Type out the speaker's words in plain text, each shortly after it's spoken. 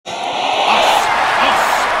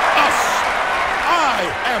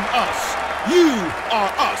You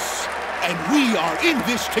are us, and we are in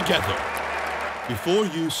this together. Before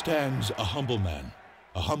you stands a humble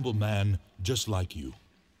man just like you.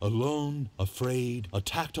 Alone, afraid,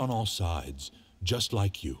 attacked on all sides, just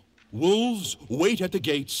like you. Wolves wait at the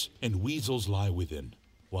gates, and weasels lie within.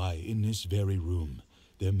 Why, in this very room,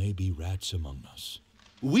 there may be rats among us.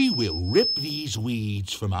 We will rip these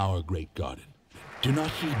weeds from our great garden. Do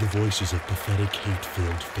not heed the voices of pathetic,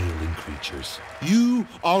 hate-filled, failing creatures. You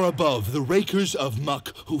are above the rakers of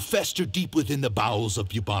muck who fester deep within the bowels of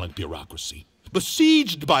bubonic bureaucracy.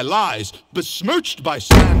 Besieged by lies, besmirched by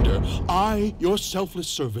slander, I, your selfless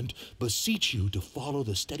servant, beseech you to follow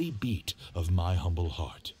the steady beat of my humble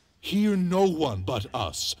heart. Hear no one but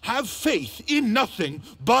us. Have faith in nothing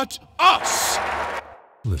but us!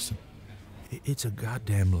 Listen, it's a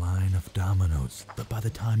goddamn line of dominoes, but by the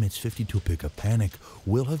time it's 52 pick a panic,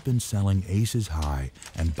 we'll have been selling aces high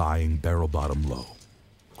and buying barrel bottom low.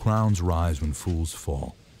 Crowns rise when fools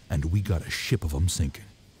fall, and we got a ship of them sinking.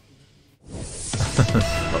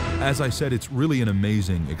 As I said, it's really an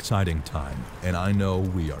amazing, exciting time, and I know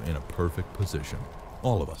we are in a perfect position.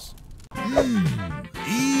 All of us.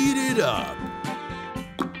 Eat it up!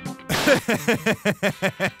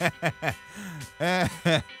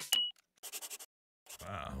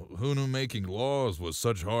 Wow, who knew making laws was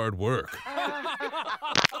such hard work?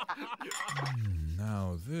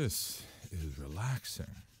 Now this is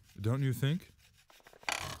relaxing, don't you think?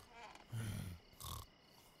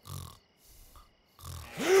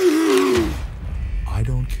 I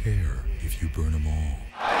don't care if you burn them all.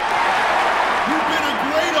 You've been a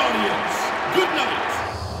great audience! Good night!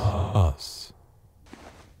 Us.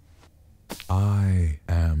 I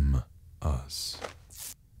am us.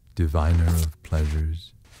 Diviner of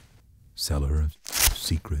pleasures, seller of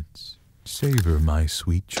secrets. Savor my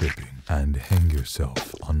sweet chirping, and hang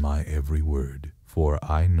yourself on my every word, for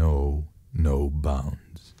I know no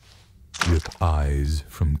bounds. Rip eyes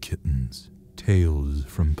from kittens, tails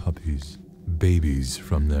from puppies, babies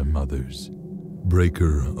from their mothers.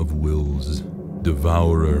 Breaker of wills,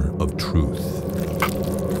 devourer of truth.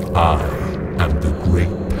 I am the great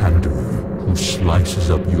panderer who slices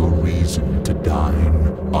up your reason to dine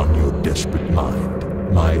on your desperate mind.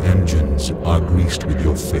 My engines are greased with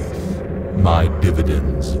your faith. My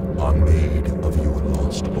dividends are made of your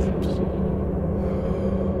lost hopes.